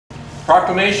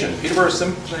Proclamation, Peterborough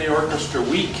Symphony Orchestra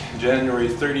Week, January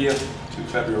 30th to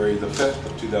February the 5th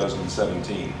of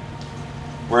 2017.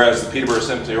 Whereas the Peterborough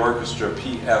Symphony Orchestra,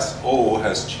 PSO,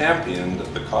 has championed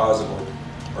the cause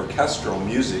of orchestral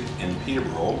music in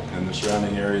Peterborough and the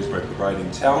surrounding areas by providing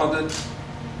talented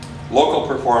local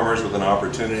performers with an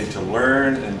opportunity to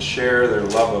learn and share their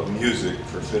love of music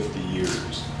for 50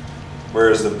 years.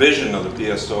 Whereas the vision of the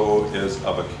PSO is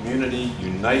of a community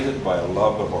united by a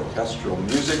love of orchestral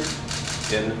music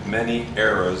in many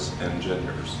eras and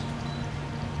genders.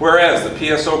 Whereas the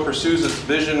PSO pursues its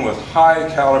vision with high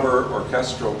caliber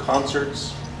orchestral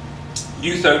concerts,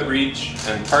 youth outreach,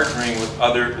 and partnering with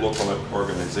other local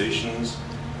organizations,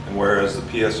 and whereas the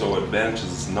PSO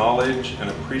advances knowledge and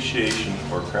appreciation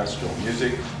of orchestral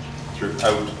music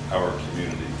throughout our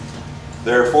community.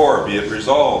 Therefore, be it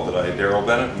resolved that I, Daryl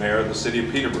Bennett, Mayor of the City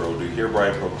of Peterborough, do hereby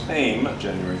proclaim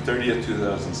January 30th,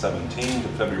 2017 to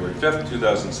February 5th,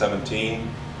 2017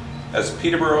 as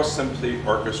Peterborough Symphony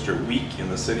Orchestra Week in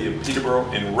the City of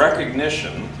Peterborough in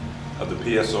recognition of the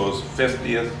PSO's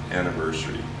 50th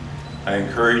anniversary. I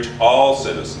encourage all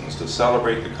citizens to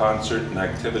celebrate the concert and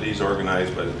activities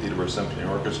organized by the Peterborough Symphony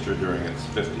Orchestra during its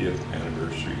 50th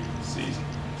anniversary season.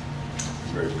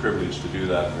 I'm very privileged to do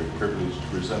that, very privileged to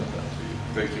present that to you.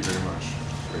 Thank you very much.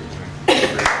 Great.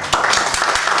 Thank you.